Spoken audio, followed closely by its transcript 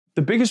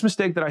The biggest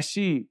mistake that I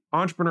see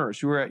entrepreneurs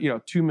who are at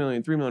 2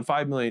 million, 3 million,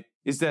 5 million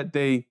is that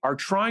they are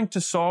trying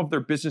to solve their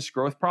business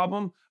growth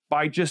problem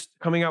by just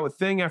coming out with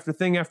thing after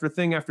thing after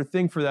thing after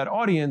thing for that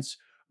audience,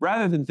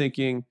 rather than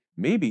thinking,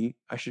 maybe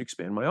I should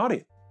expand my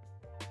audience.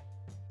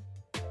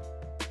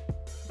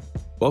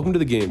 Welcome to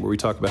The Game, where we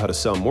talk about how to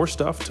sell more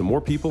stuff to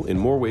more people in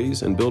more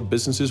ways and build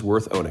businesses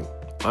worth owning.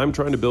 I'm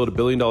trying to build a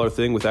billion-dollar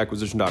thing with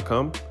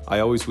Acquisition.com. I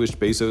always wished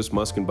Bezos,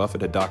 Musk, and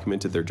Buffett had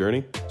documented their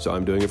journey, so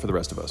I'm doing it for the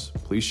rest of us.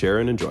 Please share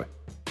and enjoy.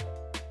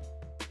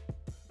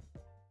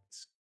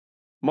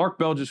 Mark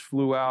Bell just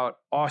flew out,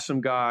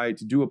 awesome guy,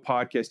 to do a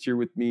podcast here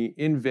with me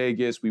in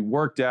Vegas. We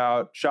worked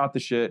out, shot the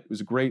shit. It was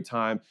a great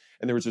time.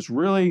 And there was this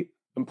really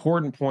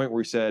important point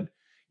where he said,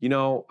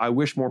 I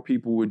wish more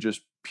people would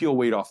just peel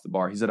weight off the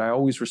bar. He said, I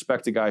always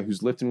respect a guy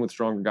who's lifting with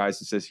stronger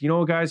guys and says,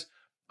 guys,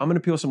 I'm going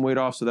to peel some weight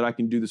off so that I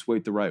can do this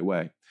weight the right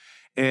way.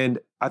 And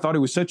I thought it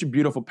was such a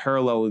beautiful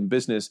parallel in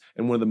business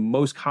and one of the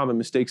most common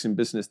mistakes in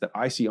business that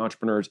I see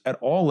entrepreneurs at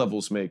all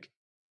levels make.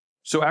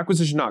 So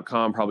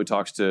Acquisition.com probably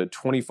talks to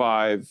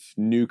 25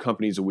 new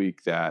companies a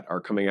week that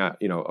are coming at,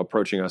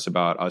 approaching us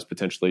about us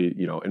potentially,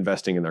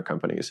 investing in their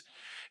companies.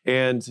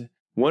 And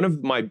one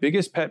of my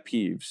biggest pet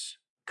peeves,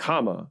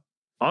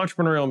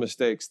 entrepreneurial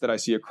mistakes that I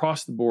see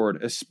across the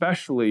board,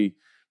 especially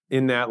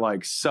in that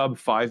sub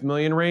 5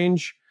 million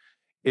range,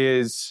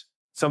 is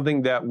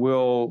something that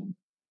will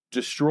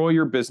destroy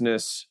your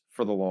business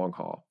for the long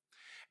haul.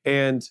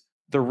 And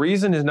the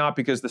reason is not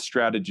because the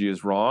strategy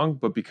is wrong,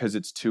 but because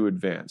it's too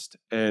advanced.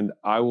 And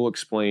I will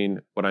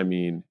explain what I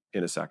mean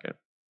in a second.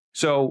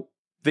 So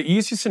the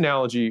easiest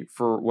analogy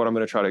for what I'm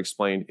going to try to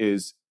explain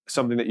is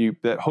something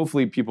that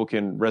hopefully people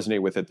can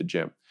resonate with at the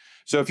gym.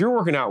 So if you're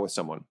working out with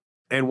someone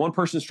and one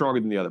person's stronger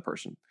than the other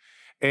person,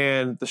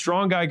 and the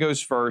strong guy goes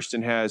first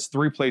and has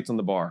 3 plates on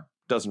the bar,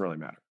 doesn't really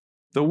matter.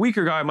 The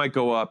weaker guy might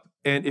go up,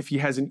 and if he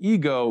has an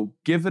ego,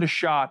 give it a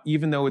shot,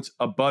 even though it's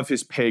above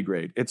his pay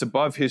grade. It's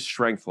above his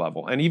strength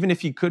level. And even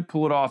if he could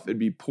pull it off, it'd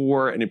be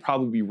poor and it'd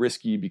probably be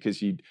risky because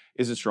he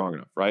isn't strong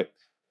enough, right?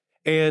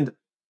 And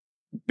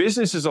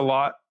business is a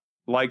lot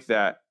like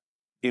that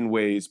in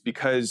ways,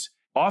 because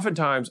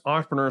oftentimes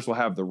entrepreneurs will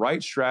have the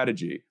right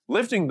strategy.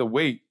 Lifting the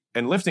weight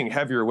and lifting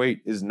heavier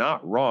weight is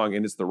not wrong,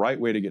 and it's the right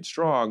way to get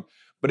strong,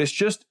 but it's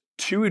just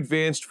too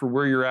advanced for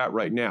where you're at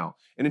right now.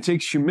 And it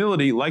takes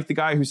humility, like the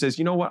guy who says,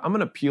 I'm going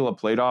to peel a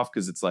plate off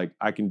because it's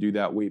I can do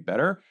that weight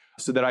better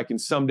so that I can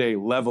someday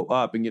level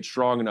up and get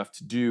strong enough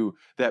to do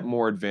that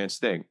more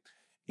advanced thing.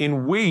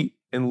 In weight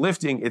and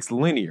lifting, it's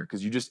linear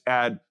because you just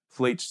add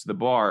plates to the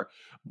bar.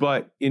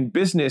 But in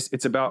business,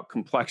 it's about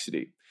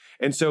complexity.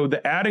 And so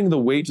the adding the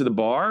weight to the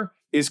bar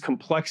is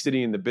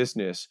complexity in the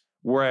business,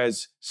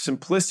 whereas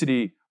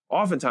simplicity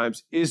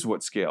oftentimes is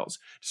what scales.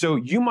 So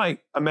you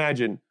might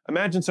imagine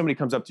somebody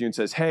comes up to you and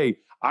says, hey,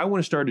 I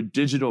want to start a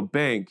digital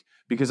bank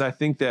because I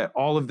think that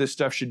all of this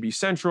stuff should be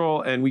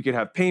central and we could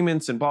have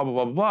payments and blah, blah,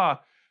 blah, blah, blah.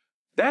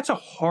 That's a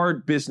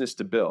hard business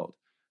to build.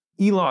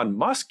 Elon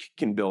Musk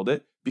can build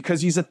it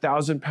because he's a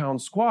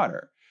 1,000-pound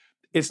squatter.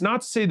 It's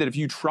not to say that if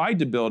you tried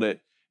to build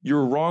it,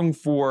 you're wrong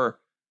for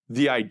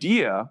the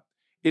idea.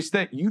 It's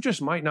that you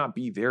just might not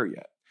be there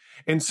yet.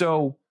 And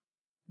so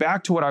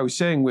back to what I was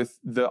saying with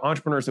the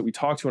entrepreneurs that we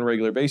talk to on a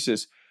regular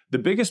basis, the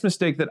biggest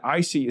mistake that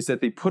I see is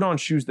that they put on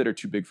shoes that are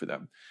too big for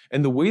them.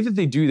 And the way that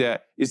they do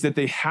that is that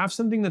they have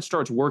something that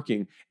starts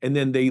working, and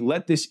then they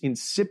let this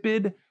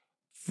insipid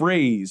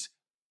phrase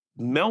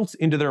melt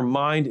into their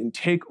mind and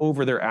take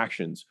over their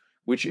actions,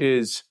 which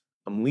is,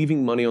 I'm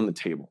leaving money on the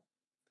table.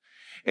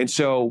 And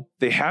so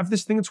they have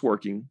this thing that's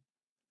working,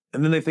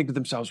 and then they think to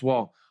themselves,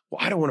 well,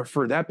 I don't want to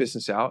refer that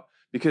business out,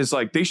 because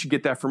they should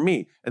get that from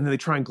me. And then they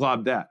try and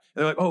glob that. And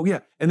they're like, oh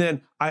yeah. And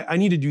then I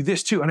need to do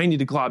this too. And I need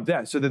to glob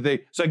that so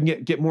I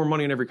can get more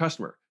money on every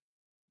customer.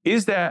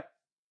 Is that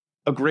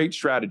a great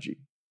strategy?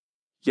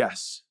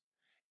 Yes.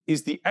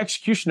 Is the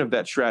execution of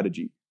that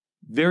strategy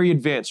very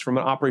advanced from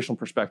an operational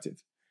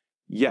perspective?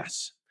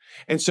 Yes.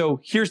 And so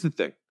here's the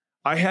thing.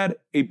 I had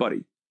a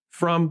buddy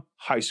from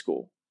high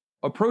school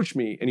approach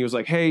me, and he was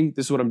like, hey,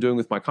 this is what I'm doing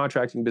with my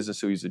contracting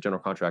business. So he's a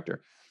general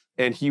contractor.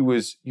 And he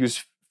was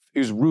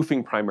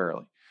roofing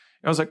primarily.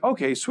 And I was like,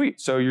 okay, sweet.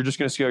 So you're just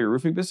going to scale your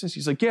roofing business?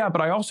 He's like, yeah, but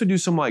I also do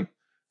some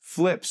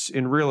flips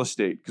in real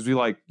estate because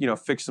we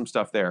fix some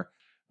stuff there.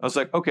 I was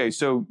like, okay,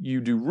 so you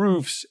do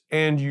roofs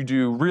and you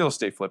do real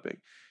estate flipping.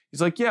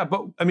 He's like, yeah,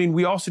 but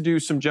we also do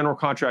some general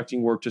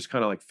contracting work, just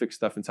kind of fix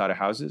stuff inside of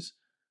houses.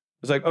 I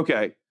was like,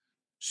 okay,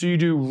 so you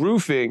do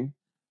roofing,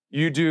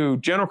 you do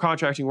general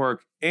contracting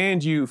work,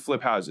 and you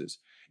flip houses.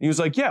 And he was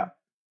like, yeah.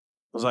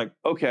 I was like,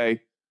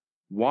 okay,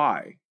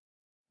 why?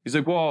 He's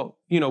like, well,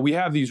 we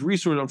have these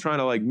resources. I'm trying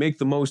to make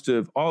the most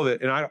of all of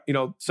it. And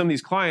some of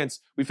these clients,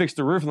 we fix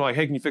the roof and they're like,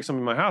 hey, can you fix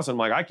something in my house? And I'm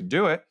like, I can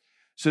do it.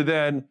 So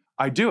then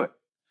I do it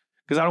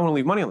because I don't want to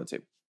leave money on the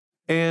table.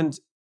 And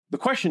the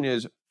question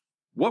is,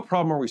 what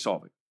problem are we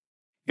solving?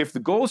 If the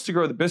goal is to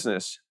grow the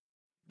business,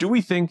 do we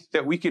think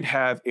that we could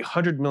have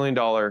 $100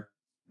 million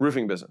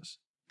roofing business?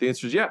 The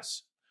answer is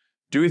yes.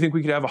 Do we think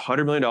we could have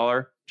 $100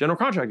 million general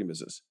contracting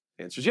business?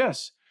 The answer is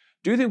yes.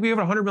 Do you think we have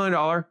a $100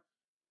 million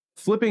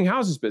Flipping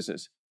houses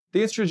business.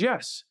 The answer is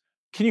yes.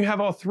 Can you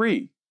have all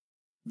three?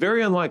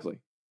 Very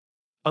unlikely.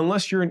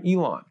 Unless you're an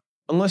Elon,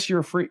 unless you're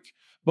a freak.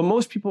 But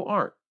most people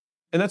aren't.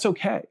 And that's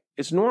okay.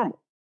 It's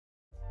normal.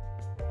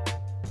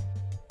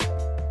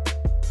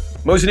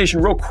 Mosey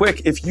Nation, real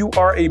quick, if you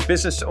are a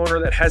business owner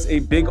that has a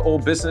big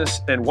old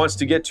business and wants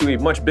to get to a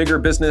much bigger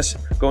business,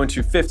 going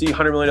to $50,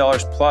 $100 million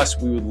plus,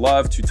 we would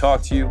love to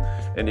talk to you.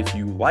 And if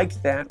you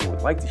like that or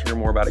would like to hear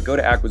more about it, go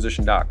to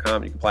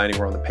acquisition.com. You can apply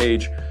anywhere on the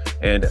page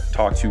and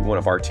talk to one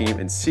of our team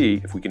and see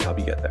if we can help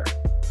you get there.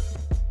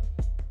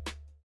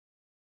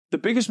 The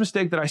biggest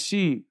mistake that I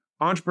see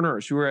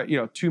entrepreneurs who are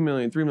at 2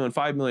 million, 3 million,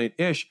 5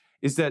 million-ish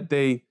is that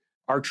they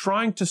are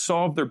trying to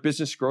solve their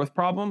business growth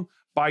problem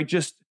by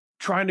just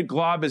trying to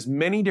glob as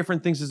many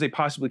different things as they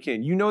possibly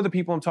can. You know the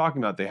people I'm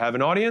talking about. They have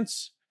an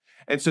audience,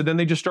 and so then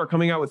they just start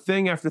coming out with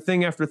thing after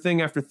thing after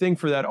thing after thing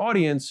for that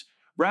audience,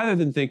 rather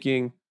than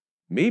thinking,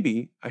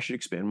 maybe I should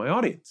expand my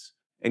audience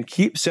and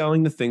keep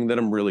selling the thing that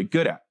I'm really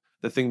good at,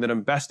 the thing that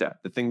I'm best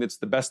at, the thing that's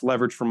the best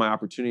leverage for my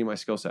opportunity and my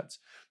skill sets.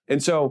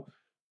 And so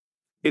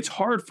it's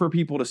hard for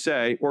people to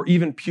say, or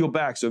even peel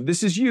back. So if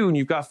this is you and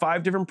you've got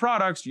 5 different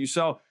products, you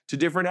sell to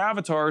different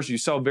avatars, you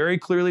sell very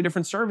clearly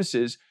different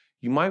services,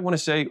 you might want to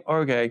say,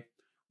 okay,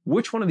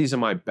 which one of these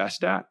am I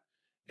best at?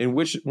 And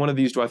which one of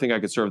these do I think I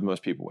could serve the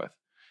most people with?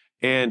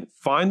 And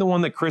find the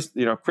one that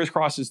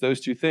crisscrosses those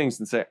two things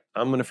and say,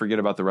 I'm going to forget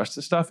about the rest of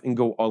the stuff and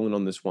go all in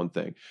on this one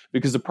thing.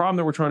 Because the problem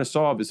that we're trying to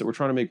solve is that we're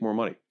trying to make more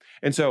money.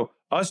 And so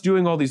us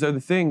doing all these other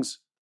things,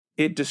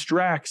 it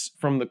distracts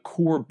from the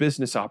core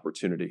business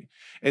opportunity.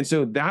 And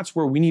so that's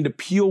where we need to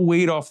peel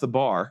weight off the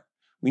bar.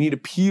 We need to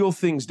peel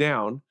things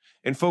down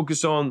and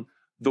focus on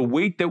the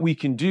weight that we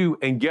can do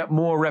and get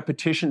more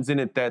repetitions in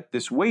it that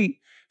this weight,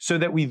 so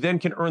that we then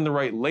can earn the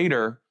right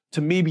later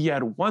to maybe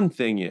add one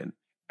thing in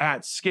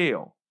at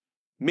scale.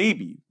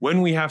 Maybe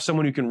when we have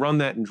someone who can run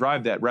that and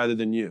drive that rather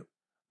than you,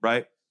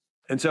 right?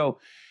 And so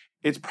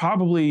it's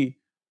probably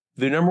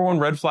the number one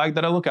red flag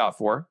that I look out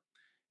for.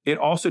 It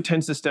also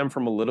tends to stem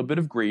from a little bit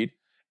of greed,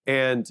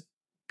 and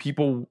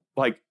people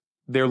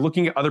they're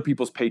looking at other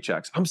people's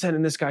paychecks. I'm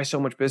sending this guy so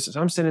much business.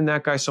 I'm sending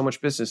that guy so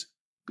much business.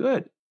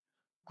 Good,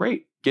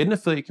 great. Get an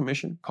affiliate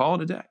commission, call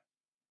it a day,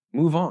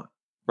 move on,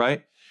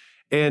 right?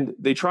 And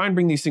they try and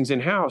bring these things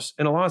in-house,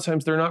 and a lot of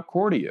times they're not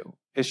core to you.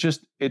 It's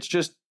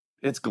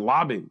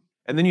globbing.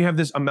 And then you have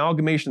this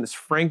amalgamation, this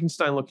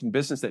Frankenstein-looking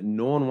business that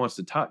no one wants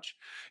to touch.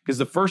 Because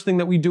the first thing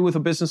that we do with a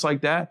business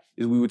like that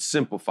is we would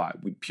simplify.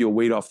 We'd peel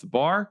weight off the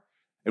bar,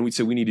 and we'd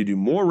say we need to do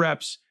more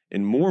reps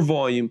and more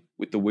volume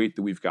with the weight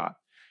that we've got.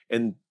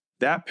 And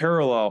that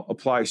parallel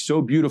applies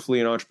so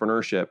beautifully in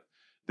entrepreneurship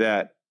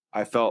that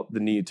I felt the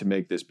need to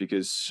make this,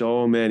 because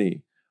so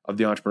many of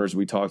the entrepreneurs that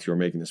we talk to are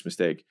making this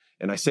mistake.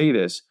 And I say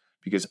this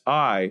because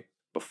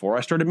before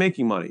I started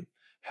making money,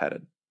 had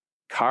a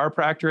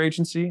chiropractor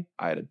agency,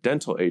 I had a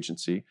dental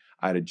agency,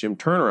 I had a gym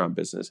turnaround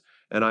business,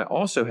 and I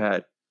also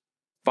had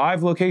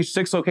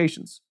 6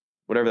 locations,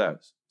 whatever that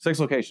is, 6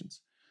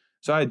 locations.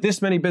 So I had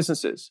this many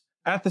businesses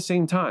at the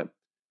same time,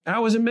 and I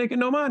wasn't making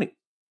no money.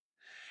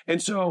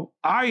 And so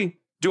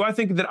do I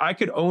think that I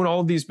could own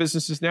all of these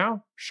businesses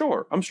now?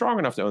 Sure, I'm strong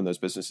enough to own those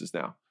businesses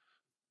now.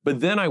 But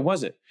then I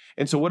wasn't.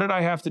 And so what did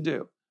I have to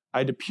do? I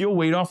had to peel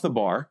weight off the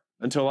bar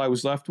until I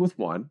was left with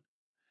one.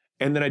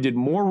 And then I did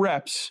more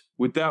reps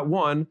with that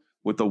one.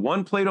 With the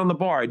one plate on the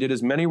bar, I did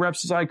as many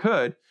reps as I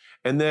could.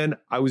 And then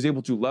I was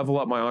able to level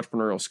up my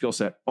entrepreneurial skill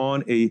set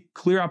on a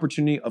clear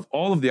opportunity of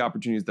all of the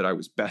opportunities that I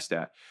was best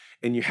at.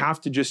 And you have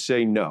to just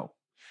say no.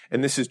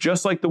 And this is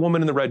just like the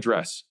woman in the red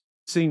dress.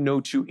 Say no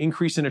to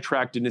increase in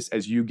attractiveness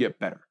as you get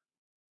better.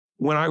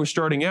 When I was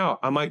starting out,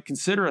 I might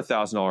consider a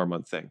 $1,000 a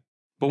month thing.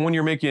 But when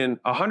you're making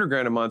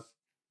 $100,000 a month,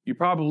 you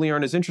probably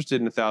aren't as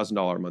interested in a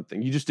 $1,000 a month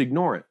thing. You just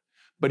ignore it.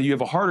 But you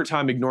have a harder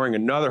time ignoring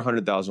another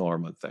 $100,000 a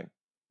month thing,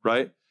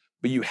 right?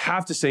 But you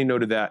have to say no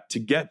to that to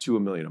get to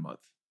 $1 million a month.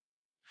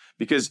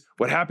 Because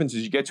what happens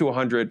is you get to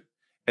 100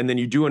 and then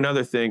you do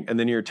another thing and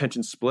then your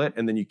attention split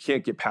and then you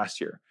can't get past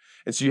here.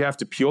 And so you have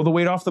to peel the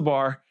weight off the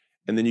bar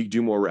and then you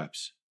do more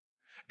reps.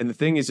 And the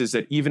thing is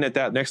that even at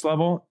that next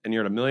level and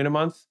you're at $1 million a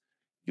month,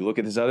 you look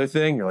at this other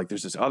thing, you're like,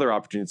 there's this other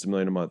opportunity that's $1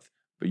 million a month.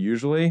 But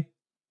usually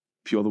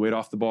peel the weight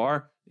off the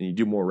bar and you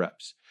do more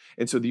reps.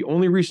 And so the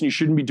only reason you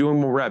shouldn't be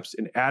doing more reps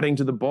and adding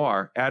to the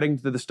bar, adding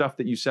to the stuff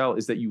that you sell,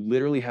 is that you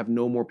literally have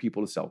no more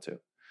people to sell to.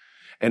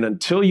 And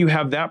until you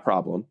have that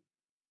problem,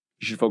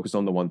 you should focus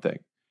on the one thing.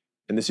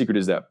 And the secret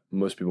is that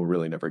most people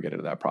really never get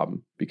into that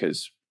problem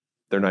because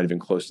they're not even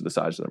close to the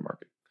size of their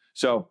market.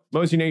 So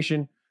Mosey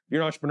Nation,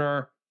 you're an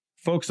entrepreneur,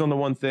 focus on the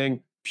one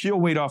thing, peel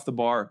weight off the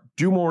bar,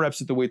 do more reps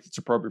at the weight that's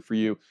appropriate for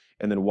you,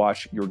 and then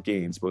watch your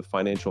gains, both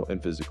financial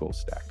and physical,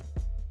 stack.